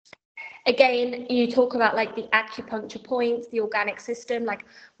Again, you talk about like the acupuncture points, the organic system, like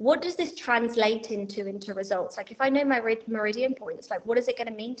what does this translate into results? Like if I know my meridian points, like what is it going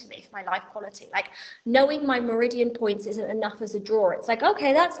to mean to me for my life quality? Like knowing my meridian points isn't enough as a draw. It's like,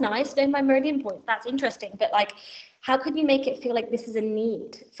 okay, that's nice, know my meridian points, that's interesting, but like how could you make it feel like this is a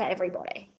need for everybody?